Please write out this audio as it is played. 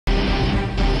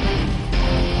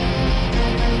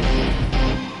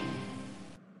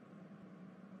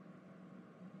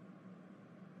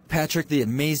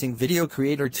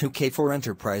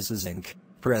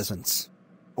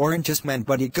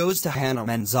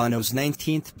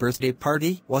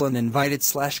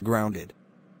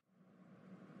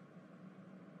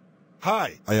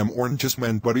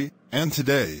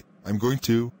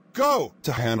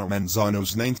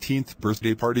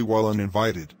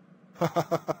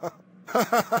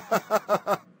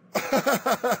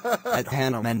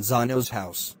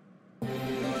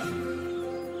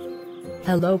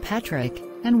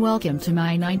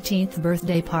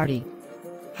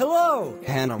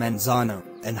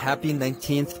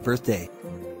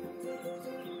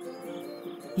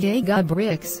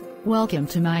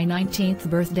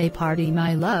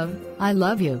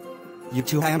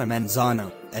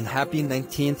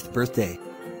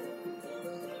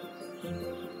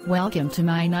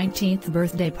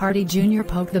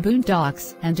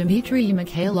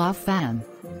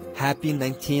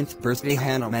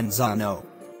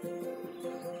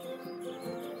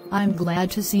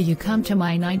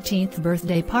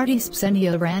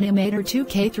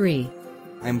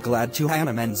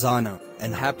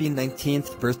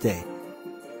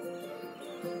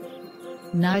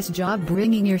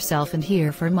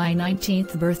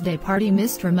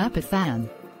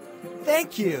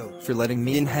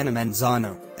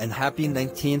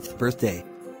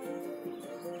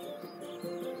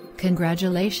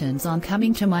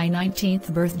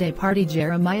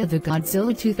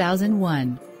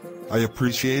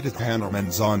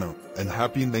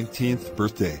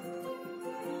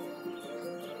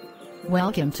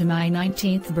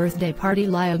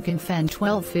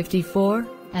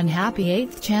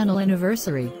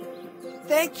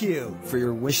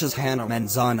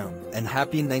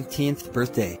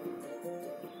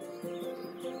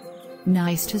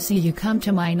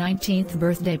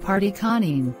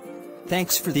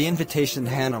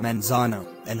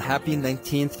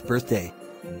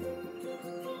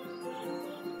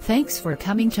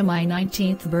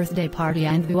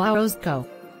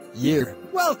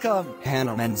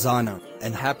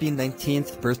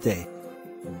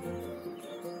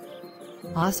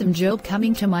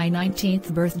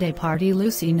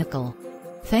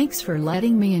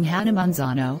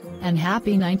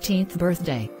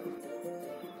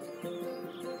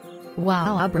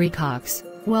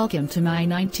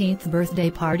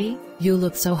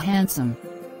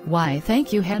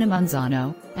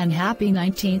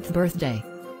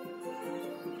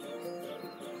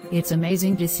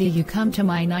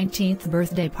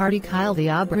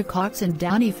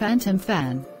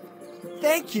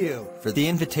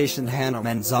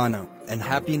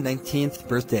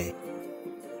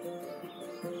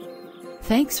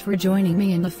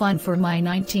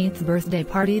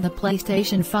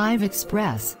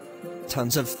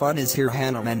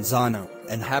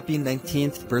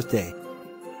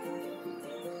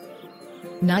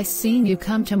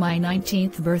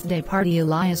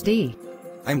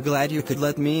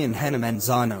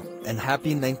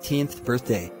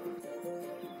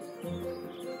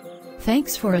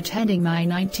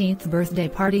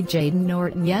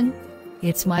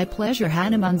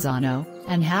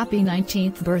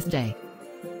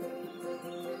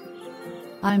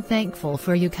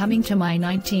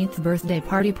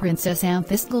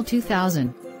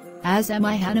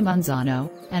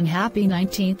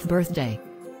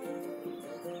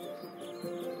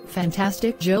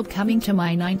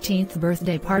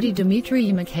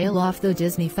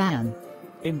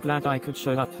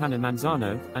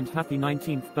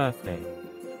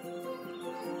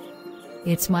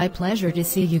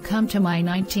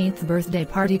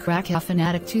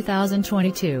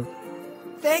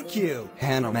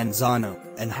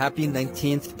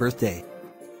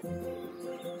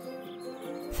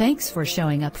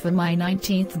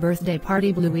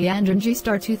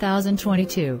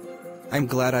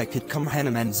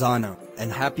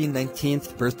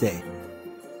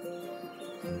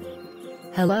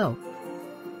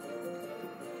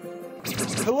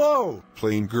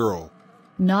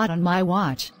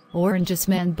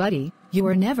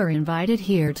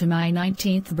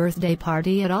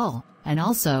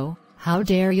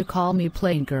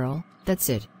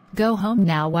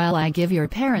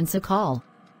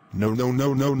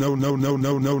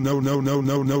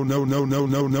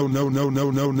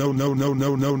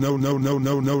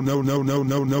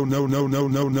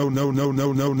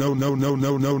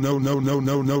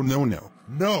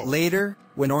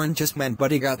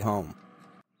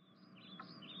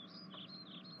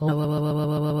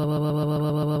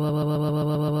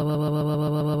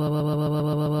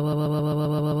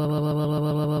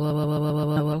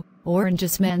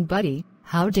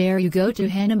How dare you go to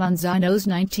Hannah Manzano's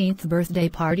 19th birthday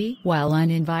party while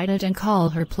uninvited and call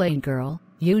her plain girl?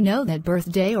 You know that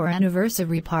birthday or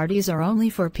anniversary parties are only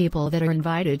for people that are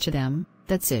invited to them.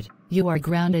 That's it. You are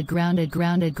grounded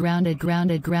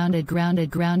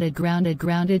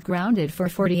for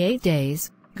 48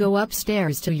 days. Go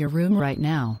upstairs to your room right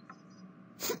now.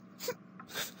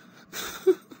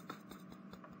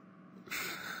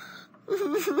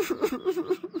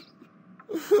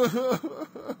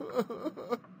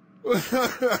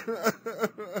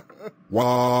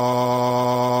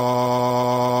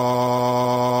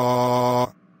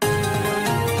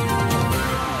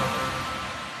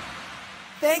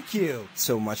 Thank you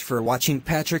so much for watching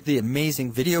Patrick the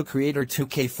Amazing Video Creator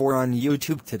 2K4 on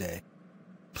YouTube today.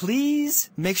 Please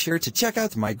make sure to check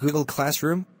out my Google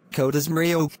Classroom, code is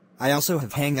Mario. I also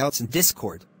have Hangouts and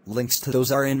Discord. Links to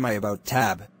those are in my About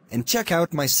tab. And check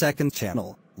out my second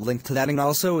channel. Link to that and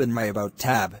also in my About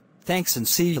tab. Thanks and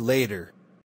see you later.